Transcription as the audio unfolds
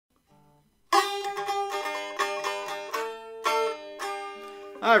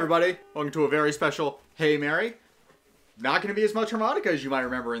Hi everybody, welcome to a very special Hey Mary. Not going to be as much harmonica as you might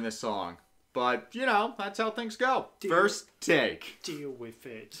remember in this song, but you know, that's how things go. First take. Deal with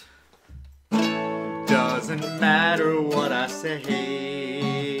it. Doesn't matter what I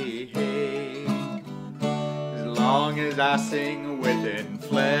say, as long as I sing with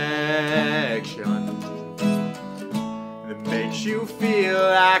inflection that makes you feel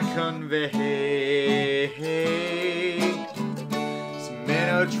I convey some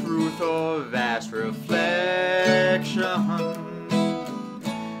inner truth or vast reflection.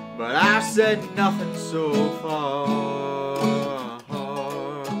 But I've said nothing so far,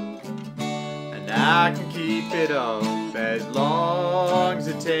 and I can keep it up as long as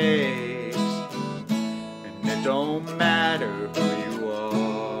it takes, and it don't matter who you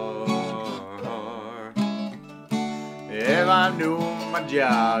are. If I'm doing my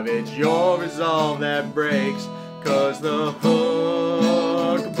job, it's your resolve that breaks, 'cause the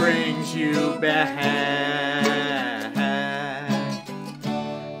hook brings you back.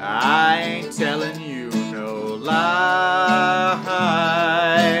 I ain't telling you no lie.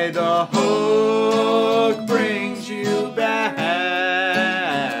 The hook brings you back.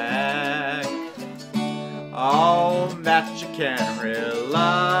 On that you can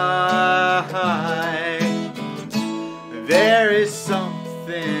rely. There is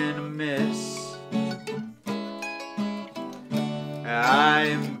something amiss. I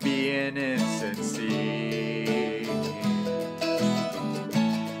am being insincere.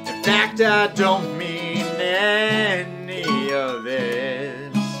 In fact, I don't mean any of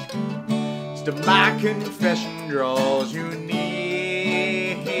this. Still, my confession draws you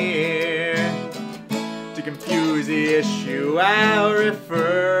near. To confuse the issue, I'll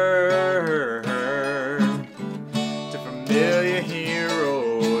refer to familiar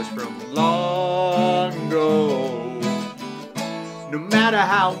heroes from long ago. No matter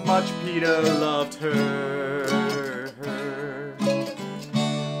how much Peter loved her, or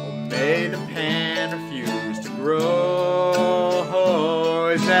may the pan refuse to grow,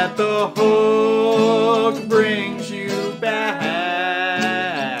 is that the hook brings you back.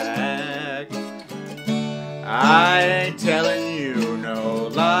 I ain't telling you no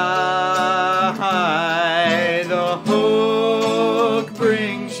lie. The hook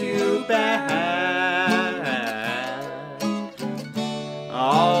brings you back.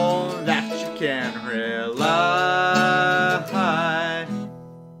 On that you can rely.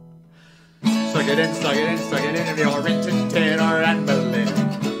 Suck it in, suck it in, suck it in. If you're written tenor and Berlin,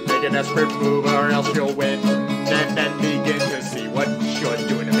 make a desperate move or else you'll win. And then begin to see what you're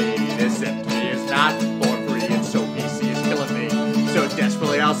doing to me. This empty is not for free, it's so PC, it's killing me. So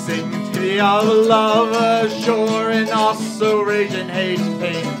desperately I'll sing to the all the love ashore, and also rage and hate and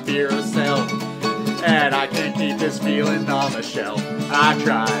pain and fear of self. And I can't keep this feeling on the shelf. I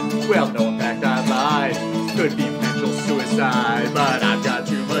tried, well no in fact I lied. Could be potential suicide, but I've got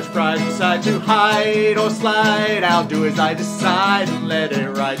too much pride inside to hide or slide. I'll do as I decide and let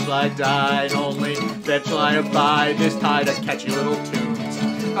it ride till I die. And only then shall I abide this tide of catchy little tunes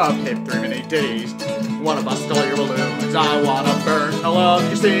of hip 3-minute ditties. Wanna bust all your balloons, I wanna burn all of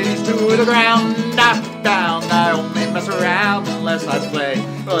your cities to the ground. I'm bound, I only mess around unless I play.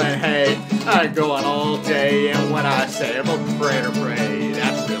 Well then hey, I go on all day, and when I say I'm a pray to pray,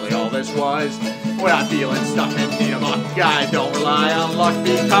 that's really all this was. When I'm feeling stuck and need a luck, I don't rely on luck,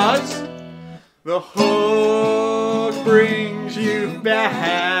 because the hook brings you back.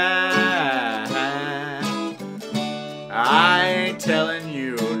 I ain't telling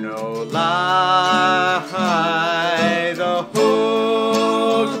you no lie. The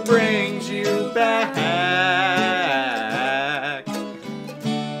hook brings you back.